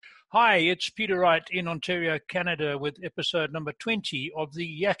Hi, it's Peter Wright in Ontario, Canada, with episode number 20 of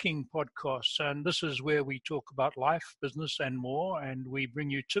the Yakking podcast. And this is where we talk about life, business, and more. And we bring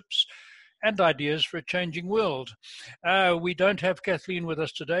you tips and ideas for a changing world. We don't have Kathleen with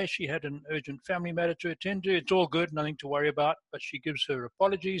us today. She had an urgent family matter to attend to. It's all good, nothing to worry about, but she gives her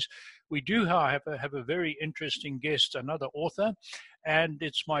apologies. We do, however, have a very interesting guest, another author, and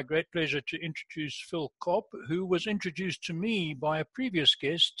it's my great pleasure to introduce Phil Cobb, who was introduced to me by a previous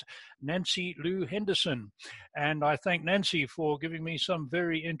guest, Nancy Lou Henderson. And I thank Nancy for giving me some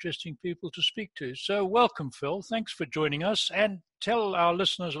very interesting people to speak to. So welcome, Phil. Thanks for joining us, and tell our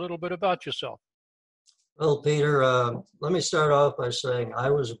listeners a little bit about yourself. Well, Peter, let me start off by saying I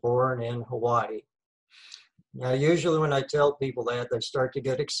was born in Hawaii. Now, usually when I tell people that, they start to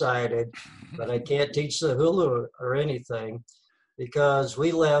get excited, but I can't teach the hula or anything because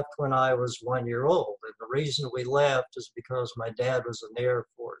we left when I was 1 year old. And the reason we left is because my dad was in the Air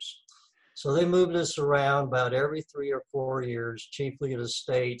Force. So they moved us around about every 3 or 4 years, chiefly to the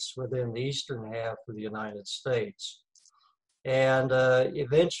states within the eastern half of the United States. And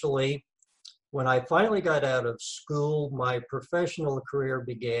eventually, when I finally got out of school, my professional career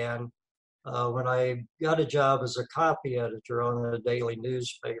began when I got a job as a copy editor on a daily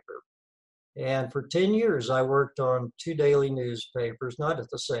newspaper. And for 10 years, I worked on 2 daily newspapers, not at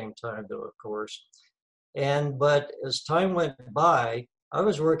the same time, though, of course. But as time went by, I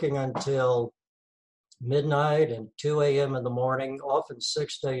was working until midnight and 2 a.m. in the morning, often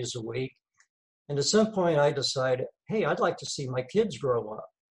 6 days a week. And at some point, I decided, hey, I'd like to see my kids grow up.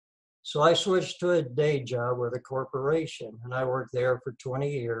 So I switched to a day job with a corporation, and I worked there for 20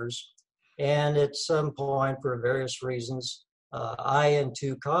 years. And at some point, for various reasons, I and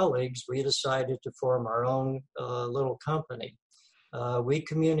 2 colleagues, we decided to form our own little company. We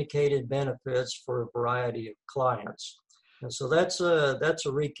communicated benefits for a variety of clients. And so that's a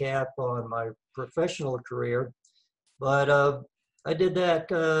recap on my professional career. But I did that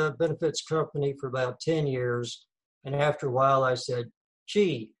benefits company for about 10 years. And after a while, I said,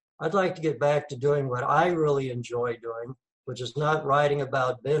 gee, I'd like to get back to doing what I really enjoy doing, which is not writing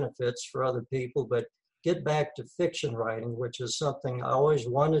about benefits for other people, but get back to fiction writing, which is something I always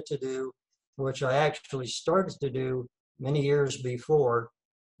wanted to do, which I actually started to do many years before.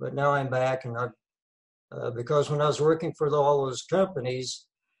 But now I'm back, and because when I was working for all those companies,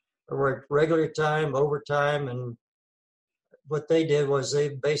 I worked regular time, overtime, and what they did was they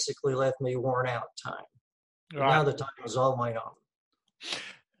basically left me worn out time. Right. Now the time is all my own.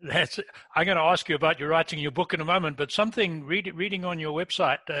 I'm going to ask you about your writing your book in a moment, but something reading on your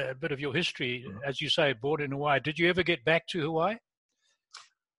website, a bit of your history, as you say, born in Hawaii. Did you ever get back to Hawaii?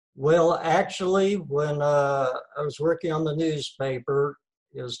 Well, actually, when I was working on the newspaper,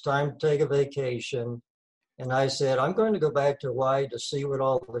 it was time to take a vacation. And I said, I'm going to go back to Hawaii to see what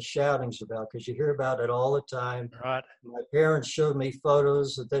all the shouting's about, because you hear about it all the time. Right. My parents showed me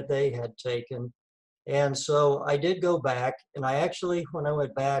photos that they had taken. And so I did go back, and I actually, when I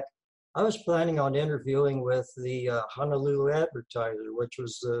went back, I was planning on interviewing with the Honolulu Advertiser, which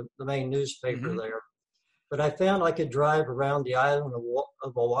was the main newspaper there. But I found I could drive around the island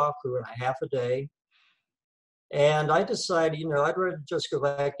of Oahu in a half a day. And I decided, I'd rather just go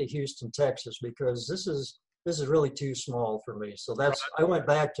back to Houston, Texas, because this is really too small for me. So I went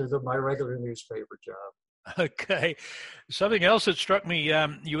back to my regular newspaper job. Okay. Something else that struck me,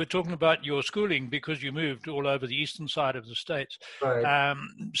 you were talking about your schooling because you moved all over the eastern side of the states. Right.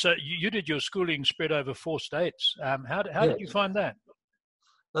 So you did your schooling spread over 4 states. How did you find that?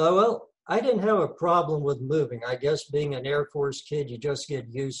 Well, I didn't have a problem with moving. I guess being an Air Force kid, you just get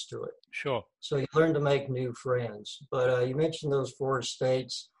used to it. Sure. So you learn to make new friends. But you mentioned those 4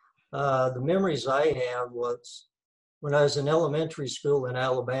 states. The memories I have was when I was in elementary school in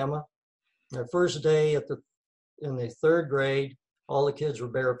Alabama. The first day in the 3rd grade, all the kids were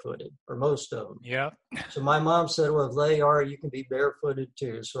barefooted, or most of them. Yeah. So my mom said, well, if they are, you can be barefooted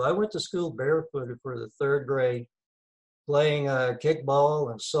too. So I went to school barefooted for the 3rd grade, playing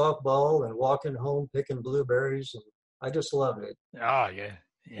kickball and softball and walking home picking blueberries. And I just loved it. Oh,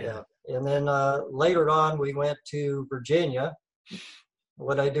 yeah. And then later on, we went to Virginia.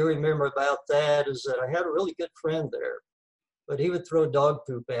 What I do remember about that is that I had a really good friend there, but he would throw dog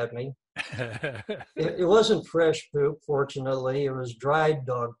poop at me. It wasn't fresh poop, fortunately. It was dried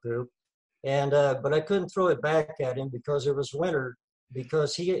dog poop. But I couldn't throw it back at him because it was winter, it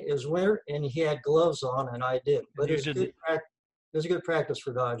was winter and he had gloves on and I didn't. But it was a good practice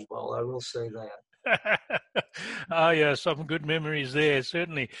for dodgeball, I will say that. Oh, yeah, some good memories there,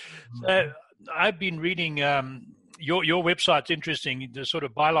 certainly. So I've been reading Your website's interesting. The sort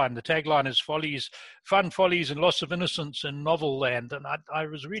of byline, the tagline is fun follies and loss of innocence in novel land. And I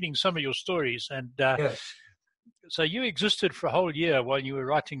was reading some of your stories, and Yes, so you existed for a whole year while you were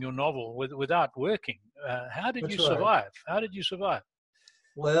writing your novel without working. How did you that's right. survive? How did you survive?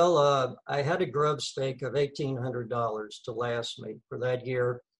 Well, I had a grub stake of $1,800 to last me for that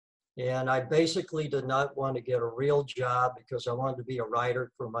year. And I basically did not want to get a real job because I wanted to be a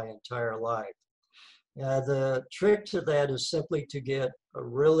writer for my entire life. The trick to that is simply to get a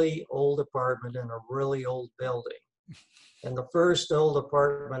really old apartment in a really old building. And the first old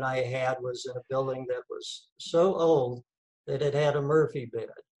apartment I had was in a building that was so old that it had a Murphy bed.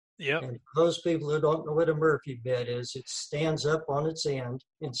 Yep. And for those people who don't know what a Murphy bed is, it stands up on its end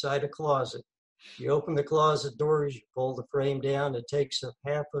inside a closet. You open the closet doors, you pull the frame down, it takes up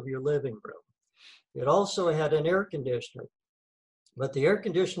half of your living room. It also had an air conditioner, but the air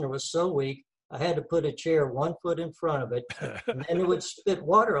conditioner was so weak, I had to put a chair 1 foot in front of it, and then it would spit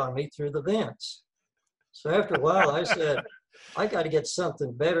water on me through the vents. So after a while, I said, I got to get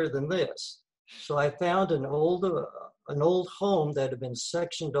something better than this. So I found an old home that had been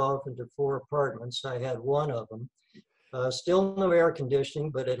sectioned off into 4 apartments. I had one of them. Still no air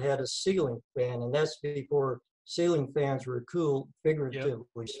conditioning, but it had a ceiling fan, and that's before ceiling fans were cool,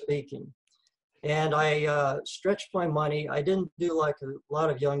 figuratively speaking. And I stretched my money. I didn't do like a lot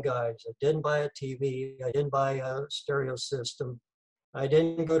of young guys. I didn't buy a TV. I didn't buy a stereo system. I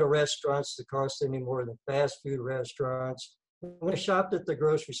didn't go to restaurants that cost any more than fast food restaurants. When I shopped at the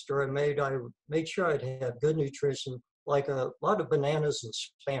grocery store, I made sure I'd have good nutrition, like a lot of bananas and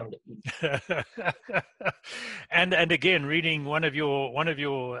spam to eat. and again, reading one of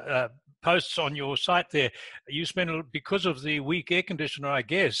your posts on your site there, you spent, because of the weak air conditioner, I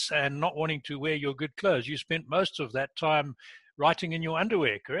guess, and not wanting to wear your good clothes, you spent most of that time writing in your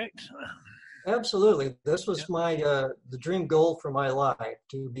underwear, correct? Absolutely. This was my the dream goal for my life,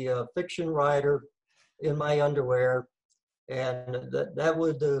 to be a fiction writer in my underwear, and that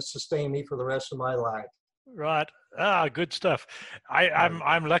would sustain me for the rest of my life. Right. Good stuff.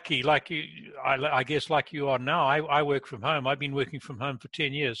 I'm lucky, like you. I guess like you are now. I work from home. I've been working from home for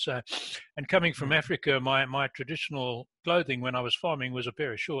 10 years. So, and coming from Africa, my traditional clothing when I was farming was a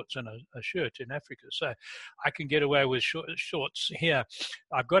pair of shorts and a shirt in Africa. So, I can get away with shorts here.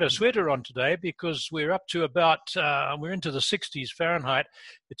 I've got a sweater on today because we're up to about we're into the 60s Fahrenheit.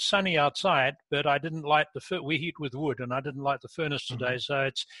 It's sunny outside, but I didn't light we heat with wood, and I didn't light the furnace today. So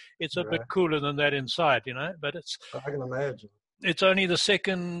it's a bit cooler than that inside, But I can imagine. It's only the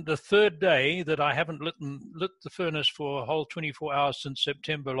third day that I haven't lit the furnace for a whole 24 hours since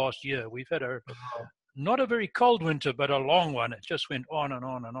September last year. We've had not a very cold winter, but a long one. It just went on and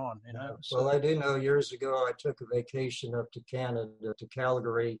on and on, Well, I do know years ago I took a vacation up to Canada, to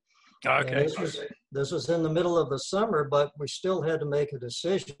Calgary. Okay. And this was in the middle of the summer, but we still had to make a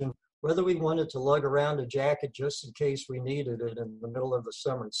decision whether we wanted to lug around a jacket just in case we needed it in the middle of the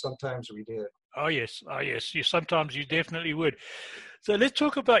summer. And sometimes we did. Oh yes. Sometimes you definitely would. So let's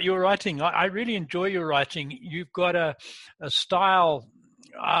talk about your writing. I really enjoy your writing. You've got a style.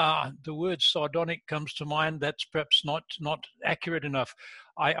 The word sardonic comes to mind. That's perhaps not accurate enough.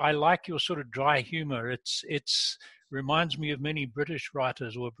 I like your sort of dry humor. It's reminds me of many British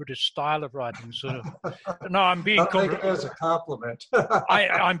writers, or a British style of writing. Sort of. No, I'm being. I'll take it as a compliment.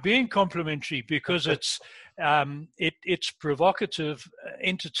 I'm being complimentary because it's provocative,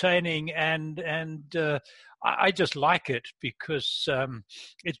 entertaining, and I just like it because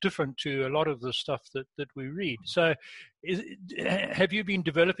it's different to a lot of the stuff that we read. So, have you been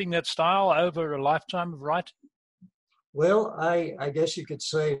developing that style over a lifetime of writing? Well, I guess you could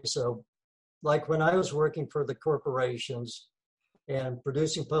say so. Like when I was working for the corporations and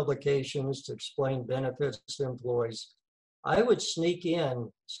producing publications to explain benefits to employees, I would sneak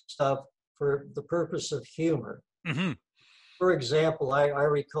in stuff for the purpose of humor. Mm-hmm. For example, I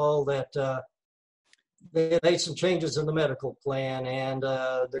recall that they made some changes in the medical plan, and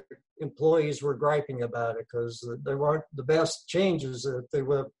the employees were griping about it because they weren't the best changes that they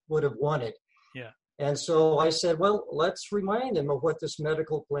would have wanted. Yeah. And so I said, well, let's remind them of what this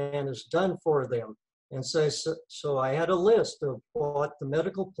medical plan has done for them. And so I had a list of what the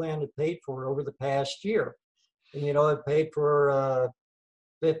medical plan had paid for over the past year. And, it paid for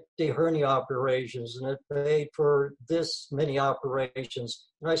 50 hernia operations, and it paid for this many operations.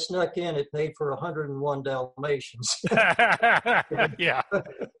 And I snuck in, it paid for 101 Dalmatians. Yeah.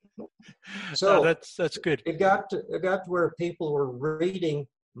 So no, that's good. It got to where people were reading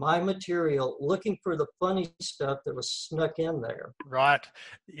my material, looking for the funny stuff that was snuck in there. Right.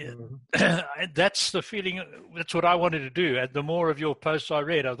 Yeah. That's the feeling. That's what I wanted to do. And the more of your posts I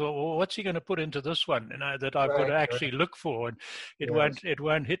read, I thought, well, what's he going to put into this one? That I've got to Right. actually look for, and Yes. it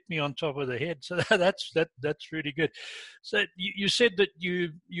won't hit me on top of the head. So that's really good. So you said that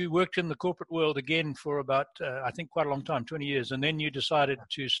you worked in the corporate world again for about I think quite a long time, 20 years, and then you decided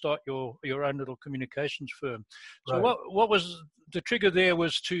to start your own little communications firm. So Right. what was the trigger there?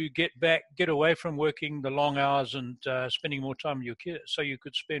 Was to get away from working the long hours and spending more time with your kids, so you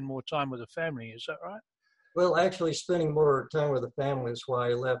could spend more time with the family. Is that right? Well, actually, spending more time with the family is why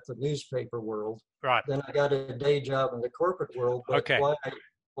I left the newspaper world. Right. Then I got a day job in the corporate world. But Okay.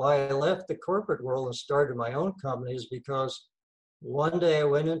 why I left the corporate world and started my own company is because one day I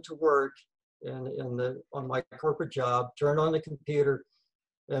went into work on my corporate job, turned on the computer,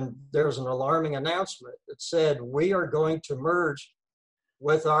 and there was an alarming announcement that said, "We are going to merge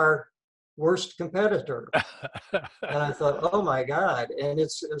with our worst competitor." And I thought, oh my God. And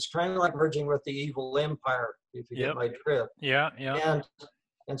it's kind of like merging with the evil empire, if you Yep. get my drift. Yeah. Yeah.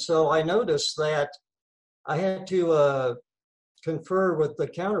 And so I noticed that I had to confer with the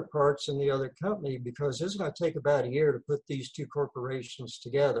counterparts in the other company, because it's going to take about a year to put these two corporations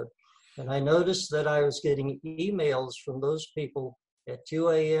together. And I noticed that I was getting emails from those people at 2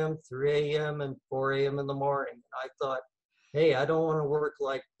 a.m., 3 a.m., and 4 a.m. in the morning. And I thought, hey, I don't want to work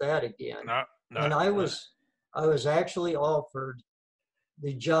like that again. No. And I was actually offered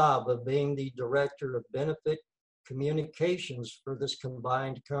the job of being the director of benefit communications for this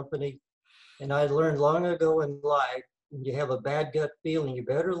combined company. And I learned long ago in life, when you have a bad gut feeling, you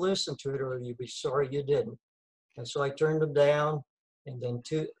better listen to it or you'll be sorry you didn't. And so I turned them down. And then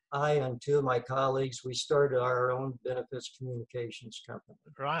I and two of my colleagues, we started our own benefits communications company.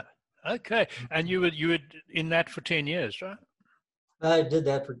 Right. Okay. And you were in that for 10 years, right? I did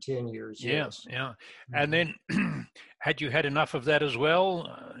that for 10 years, Yeah. yes. Yeah. And then had you had enough of that as well?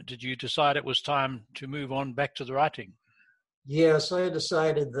 Did you decide it was time to move on back to the writing? Yes, I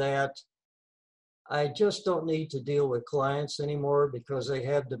decided that I just don't need to deal with clients anymore because they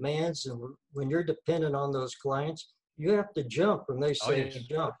have demands. And when you're dependent on those clients, you have to jump when they Oh, say yes.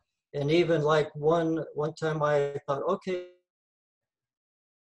 jump. And even like one time I thought, okay.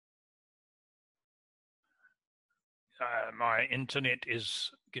 My internet is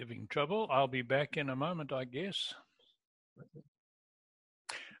giving trouble. I'll be back in a moment, I guess.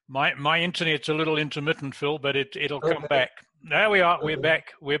 My internet's a little intermittent, Phil, but it'll come Okay. back. There we are. Okay.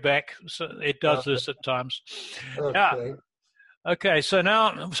 We're back. So it does this at times. Yeah. Okay. Okay.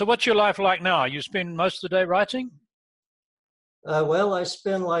 So what's your life like now? You spend most of the day writing? Well, I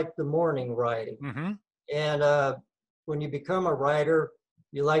spend like the morning writing. Mm-hmm. And when you become a writer,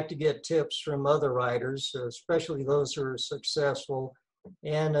 you like to get tips from other writers, especially those who are successful.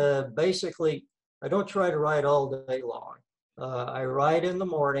 And basically, I don't try to write all day long. I write in the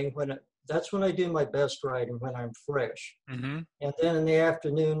morning that's when I do my best writing, when I'm fresh. Mm-hmm. And then in the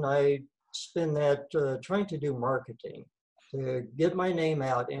afternoon, I spend that trying to do marketing, to get my name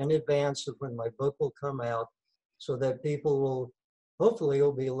out in advance of when my book will come out, so that people will hopefully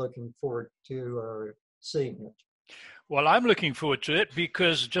be looking forward to seeing it. Well, I'm looking forward to it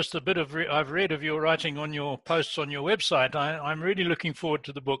because just a bit of I've read of your writing on your posts on your website. I'm really looking forward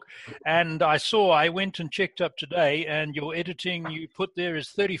to the book. And I went and checked up today, and your editing you put there is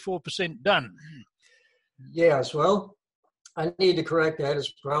 34% done. Yes, well, I need to correct that.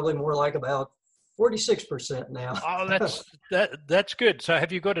 It's probably more like about 46% now. Oh, that's good. So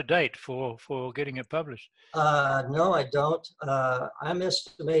have you got a date for getting it published? No, I don't. I'm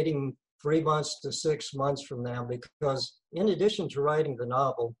estimating 3 months to 6 months from now, because in addition to writing the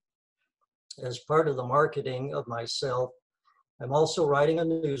novel, as part of the marketing of myself, I'm also writing a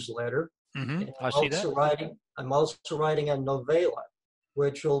newsletter. Mm-hmm. And I see that. I'm also writing a novella,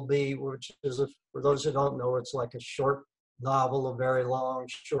 which is, for those who don't know, it's like a short novel, a very long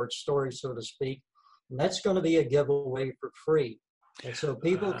short story, so to speak. And that's going to be a giveaway for free. And so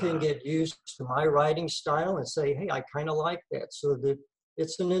people can get used to my writing style and say, hey, I kind of like that. So that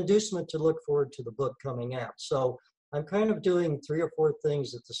it's an inducement to look forward to the book coming out. So I'm kind of doing 3 or 4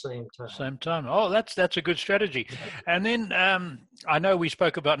 things at the same time. Same time. Oh, that's a good strategy. And then I know we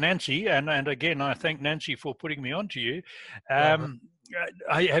spoke about Nancy, and again, I thank Nancy for putting me on to you.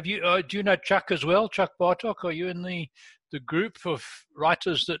 Have you? Do you know Chuck as well? Chuck Bartok? Are you in the group of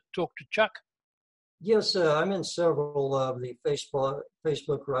writers that talk to Chuck? Yes, I'm in several of the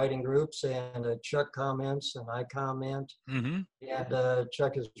Facebook writing groups, and Chuck comments and I comment. Mm-hmm. And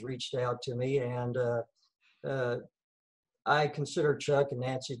Chuck has reached out to me, and I consider Chuck and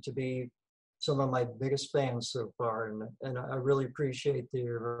Nancy to be some of my biggest fans so far, and I really appreciate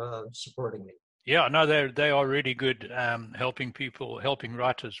their supporting me. Yeah, no, they are really good, helping people, helping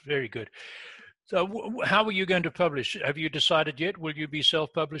writers. Very good. So, how are you going to publish? Have you decided yet? Will you be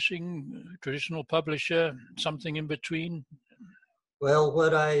self-publishing, traditional publisher, something in between? Well,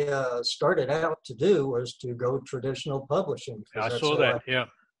 what I started out to do was to go traditional publishing, I because saw that. Yeah.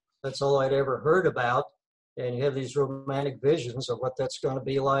 that's all I'd ever heard about. And you have these romantic visions of what that's going to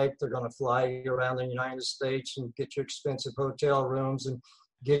be like. They're going to fly you around the United States and get you expensive hotel rooms and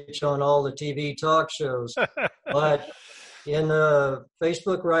get you on all the TV talk shows. But in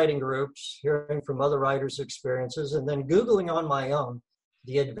Facebook writing groups, hearing from other writers' experiences, and then Googling on my own,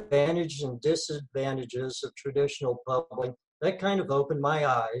 the advantages and disadvantages of traditional publishing, that kind of opened my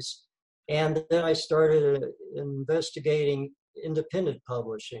eyes. And then I started investigating independent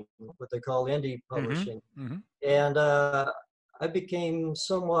publishing, what they call indie publishing. Mm-hmm. And I became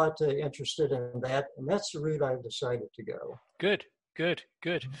somewhat interested in that, and that's the route I've decided to go. Good.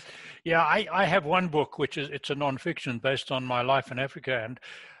 Yeah, I have one book, it's a nonfiction based on my life in Africa, and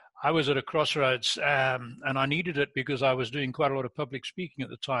I was at a crossroads, and I needed it because I was doing quite a lot of public speaking at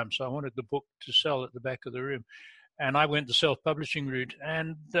the time, so I wanted the book to sell at the back of the room. And I went the self-publishing route,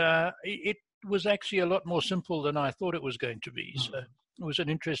 and it was actually a lot more simple than I thought it was going to be. So it was an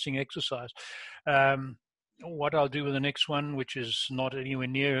interesting exercise. What I'll do with the next one, which is not anywhere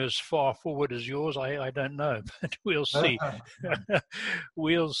near as far forward as yours, I don't know, but we'll see.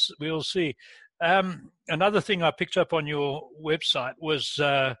 We'll see. Another thing I picked up on your website was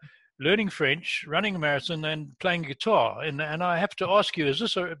learning French, running a marathon, and playing guitar. And I have to ask you, is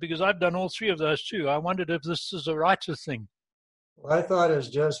this because I've done all three of those too? I wondered if this is a writer thing. Well, I thought it was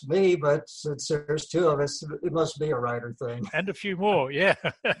just me, but since there's two of us, it must be a writer thing. And a few more, yeah.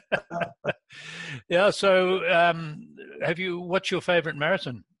 Yeah, so what's your favorite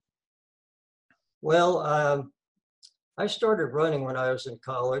marathon? Well, I started running when I was in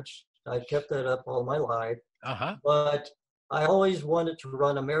college. I kept that up all my life. But I always wanted to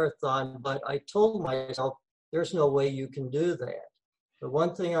run a marathon, but I told myself, there's no way you can do that. The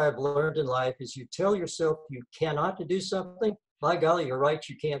one thing I've learned in life is you tell yourself you cannot do something, by golly, you're right,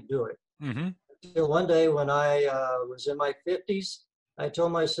 you can't do it. Mm-hmm. Until one day when I was in my 50s, I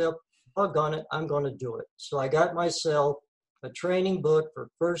told myself, doggone it, I'm going to do it. So I got myself a training book for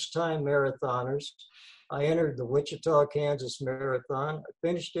first-time marathoners. I entered the Wichita, Kansas Marathon. I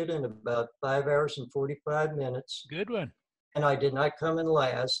finished it in about 5 hours and 45 minutes. Good one. And I did not come in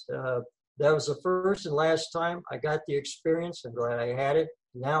last. That was the first and last time I got the experience. I'm glad I had it.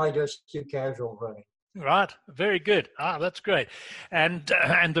 Now I just do casual running. Right. Very good. That's great. And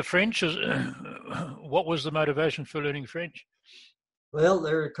the French, what was the motivation for learning French? Well,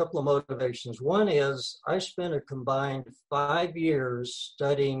 there are a couple of motivations. One is I spent a combined 5 years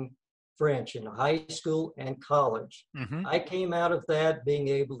studying French in high school and college. Mm-hmm. I came out of that being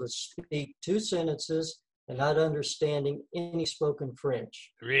able to speak 2 sentences and not understanding any spoken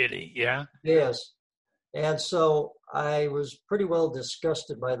French. Really? Yeah. Yes. And so I was pretty well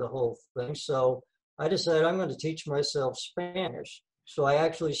disgusted by the whole thing. So I decided I'm going to teach myself Spanish. So I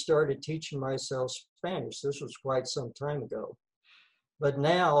actually started teaching myself Spanish. This was quite some time ago. But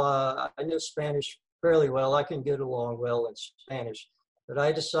now I know Spanish fairly well. I can get along well in Spanish. But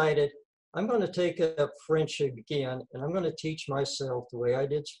I decided I'm going to take up French again, and I'm going to teach myself the way I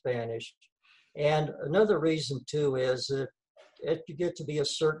did Spanish. And another reason, too, is that if you get to be a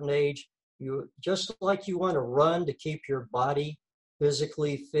certain age, you just like you want to run to keep your body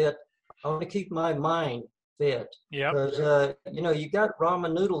physically fit, I want to keep my mind fit. Yeah. Because, you got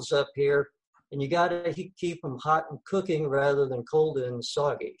ramen noodles up here, and you got to keep them hot and cooking rather than cold and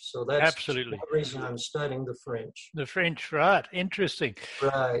soggy. So that's absolutely the reason I'm studying the French. The French, right. Interesting.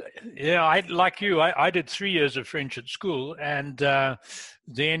 Right. Yeah, I did 3 years of French at school, and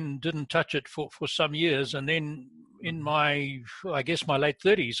then didn't touch it for some years. And then in my late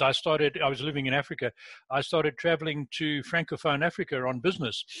 30s, I was living in Africa. I started traveling to Francophone Africa on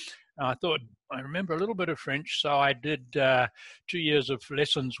business. I thought, I remember a little bit of French, so I did 2 years of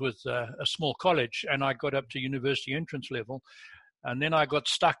lessons with a small college, and I got up to university entrance level. And then I got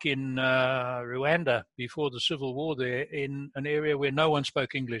stuck in Rwanda before the civil war there, in an area where no one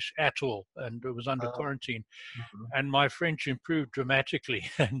spoke English at all, and it was under quarantine. Mm-hmm. And my French improved dramatically.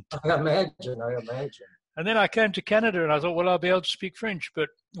 And I imagine. And then I came to Canada, and I thought, well, I'll be able to speak French. But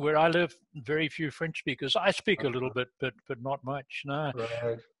where I live, very few French speakers. I speak a little bit, but not much. No.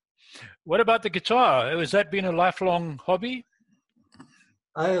 Right. What about the guitar? Has that been a lifelong hobby?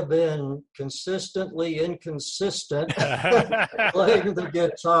 I have been consistently inconsistent playing the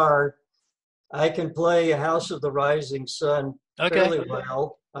guitar. I can play House of the Rising Sun fairly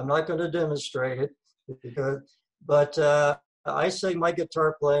well. I'm not going to demonstrate it, but I say my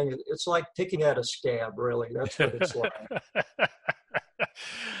guitar playing, it's like picking at a scab, really. That's what it's like.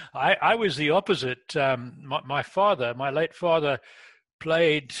 I was the opposite. My late father,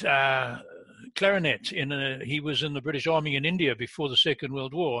 played clarinet he was in the British Army in India before the Second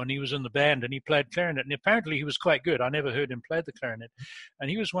World War, and he was in the band and he played clarinet, and apparently he was quite good. I never heard him play the clarinet, and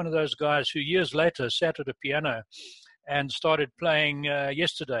he was one of those guys who years later sat at a piano and started playing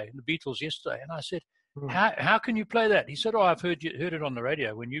Yesterday, the Beatles' Yesterday. And I said, how can you play that? He said, oh, I've heard it on the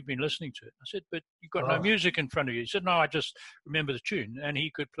radio when you've been listening to it. I said, but you've got no music in front of you. He said, no, I just remember the tune. And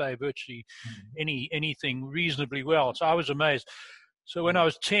he could play virtually anything reasonably well. So I was amazed. So when I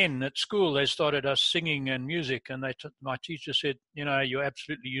was 10 at school, they started us singing and music, and my teacher said, you're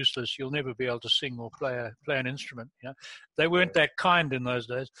absolutely useless. You'll never be able to sing or play an instrument. They weren't that kind in those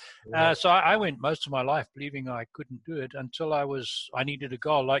days. So I went most of my life believing I couldn't do it until I needed a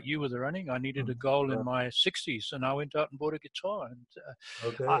goal, like you with the running. I needed a goal in my 60s, and I went out and bought a guitar.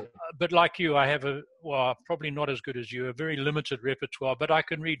 And but like you, I have probably not as good as you, a very limited repertoire, but I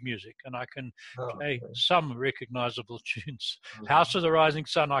can read music and I can play some recognizable tunes. House of the Rising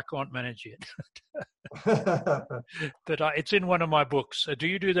Sun, I can't manage yet. But it's in one of my books. Do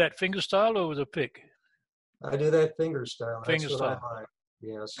you do that fingerstyle or with a pick? I do that fingerstyle. Fingerstyle. That's what I like.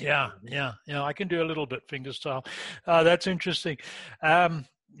 Yes. Yeah. I can do a little bit fingerstyle. That's interesting.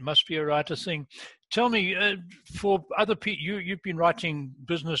 Must be a writer thing. Tell me, for other people, you've been writing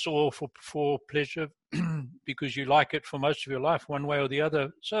business or for pleasure because you like it for most of your life, one way or the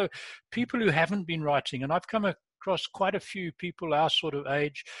other. So people who haven't been writing, and I've come across quite a few people our sort of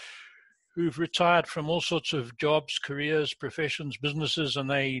age who've retired from all sorts of jobs, careers, professions, businesses, and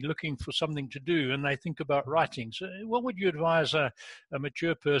they're looking for something to do, and they think about writing. So what would you advise a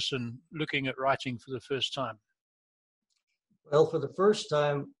mature person looking at writing for the first time? Well, for the first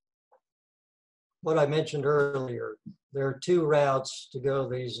time, what I mentioned earlier, there are two routes to go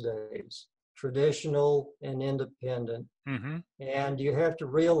these days, traditional and independent. Mm-hmm. And you have to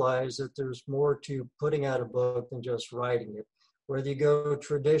realize that there's more to putting out a book than just writing it. Whether you go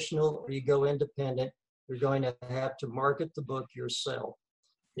traditional or you go independent, you're going to have to market the book yourself.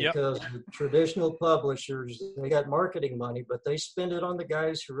 Because the traditional publishers, they got marketing money, but they spend it on the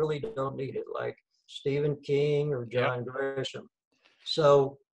guys who really don't need it, like Stephen King or John Grisham.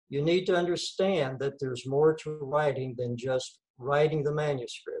 So you need to understand that there's more to writing than just writing the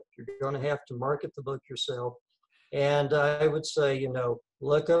manuscript. You're going to have to market the book yourself. And I would say,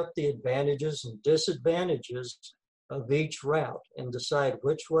 look up the advantages and disadvantages of each route and decide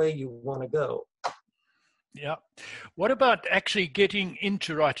which way you want to go. Yeah. What about actually getting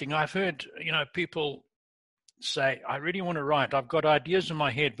into writing? I've heard, people say, I really want to write. I've got ideas in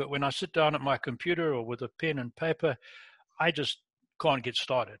my head, but when I sit down at my computer or with a pen and paper, I just can't get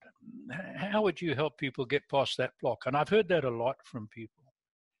started. How would you help people get past that block? And I've heard that a lot from people.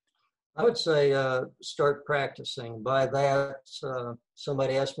 I would say start practicing. By that,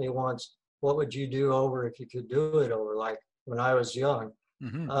 somebody asked me once, what would you do over if you could do it over? Like when I was young,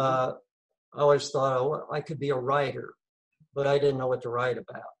 I always thought, I could be a writer, but I didn't know what to write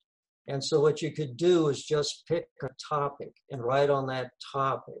about. And so what you could do is just pick a topic and write on that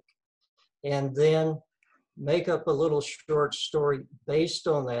topic, and then make up a little short story based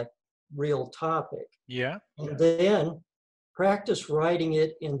on that real topic. Yeah. And then practice writing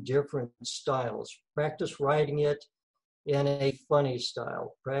it in different styles. Practice writing it in a funny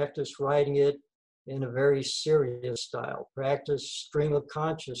style. Practice writing it in a very serious style. Practice stream of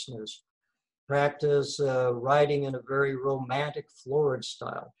consciousness. Practice writing in a very romantic, florid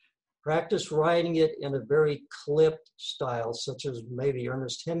style. Practice writing it in a very clipped style, such as maybe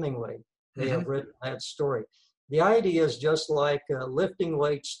Ernest Hemingway may have written that story. The idea is just like lifting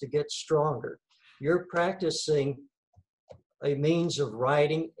weights to get stronger. You're practicing a means of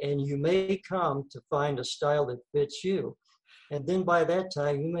writing, and you may come to find a style that fits you. And then by that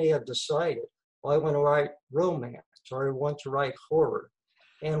time, you may have decided, I want to write romance, or I want to write horror.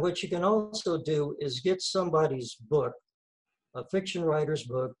 And what you can also do is get somebody's book, a fiction writer's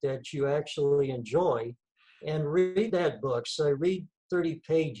book that you actually enjoy, and read that book. So read 30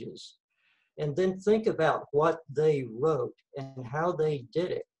 pages, and then think about what they wrote and how they did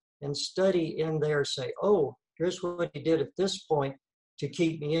it, and study in there, say, here's what he did at this point to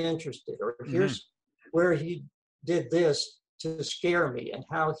keep me interested, or here's where he did this to scare me and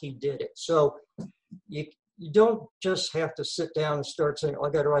how he did it. So you don't just have to sit down and start saying, I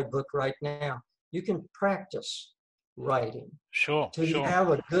got to write a book right now. You can practice writing. Sure. You have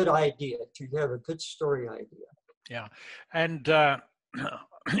a good idea, to have a good story idea. Yeah. And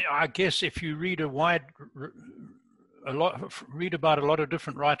I guess if you read a wide read about a lot of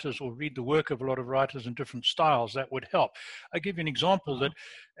different writers or read the work of a lot of writers in different styles. That would help. I'll give you an example that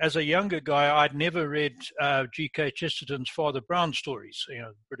as a younger guy, I'd never read G.K. Chesterton's Father Brown stories,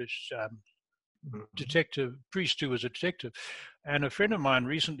 British detective, priest who was a detective. And a friend of mine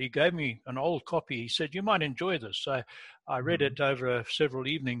recently gave me an old copy. He said, you might enjoy this. I read it over several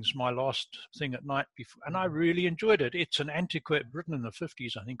evenings, my last thing at night before, and I really enjoyed it. It's an antiquated, written in the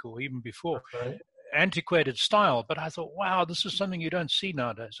 50s, I think, or even before. Right. Antiquated style, but I thought, wow, this is something you don't see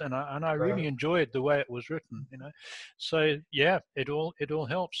nowadays, and I really enjoyed the way it was written, So yeah, it all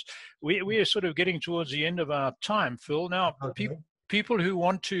helps. We are sort of getting towards the end of our time, Phil. Now, people who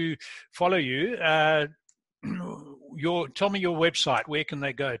want to follow you, tell me your website. Where can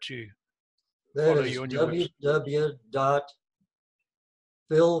they go to follow you on your website?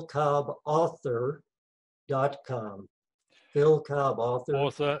 www.philcobbauthor.com.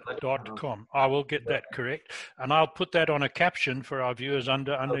 philcobbauthor.com. I will get that correct, and I'll put that on a caption for our viewers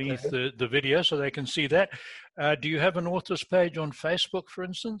underneath the video so they can see that. Do you have an author's page on Facebook, for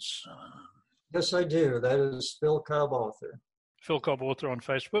instance? Yes, I do. That is Phil Cobb Author. Phil Cobb Author on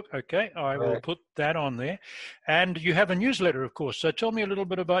Facebook. Okay, I will put that on there. And you have a newsletter, of course. So tell me a little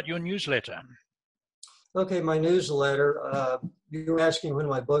bit about your newsletter. Okay, my newsletter. You were asking when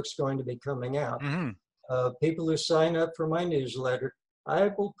my book's going to be coming out. Mm-hmm. People who sign up for my newsletter,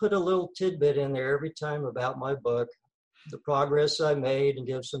 I will put a little tidbit in there every time about my book, the progress I made, and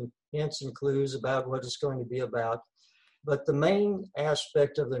give some hints and clues about what it's going to be about. But the main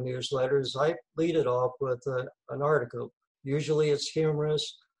aspect of the newsletter is I lead it off with an article. Usually it's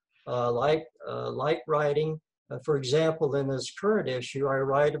humorous, light writing. For example, in this current issue, I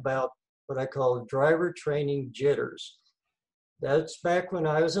write about what I call driver training jitters. That's back when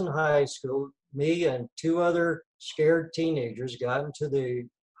I was in high school. Me and two other scared teenagers got into the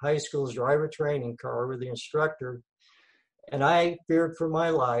high school's driver training car with the instructor, and I feared for my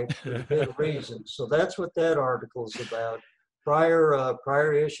life for good reason. So that's what that article is about.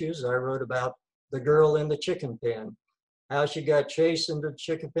 Prior issues, I wrote about the girl in the chicken pen, how she got chased into the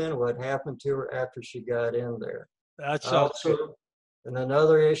chicken pen, what happened to her after she got in there. That's also, in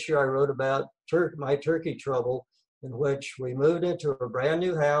another issue, I wrote about my turkey trouble, in which we moved into a brand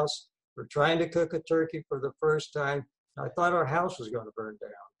new house. We're trying to cook a turkey for the first time. I thought our house was going to burn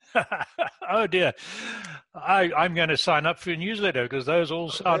down. Oh dear. I'm going to sign up for your newsletter because those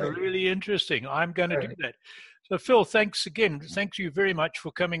all sound really interesting. I'm going to do that. So Phil, thanks again. Thank you very much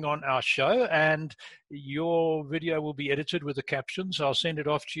for coming on our show, and your video will be edited with the captions. I'll send it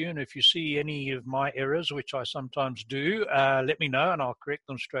off to you, and if you see any of my errors, which I sometimes do, let me know and I'll correct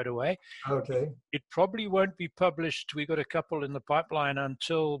them straight away. Okay. It probably won't be published. We got a couple in the pipeline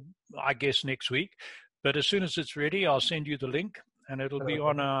until, I guess, next week. But as soon as it's ready, I'll send you the link. And it'll be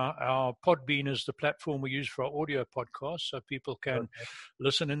on our Podbean is the platform we use for our audio podcast, so people can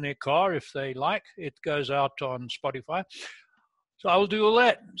listen in their car if they like. It goes out on Spotify. So I will do all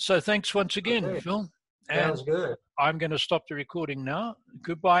that. So thanks once again, Phil. Sounds good. I'm going to stop the recording now.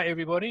 Goodbye, everybody.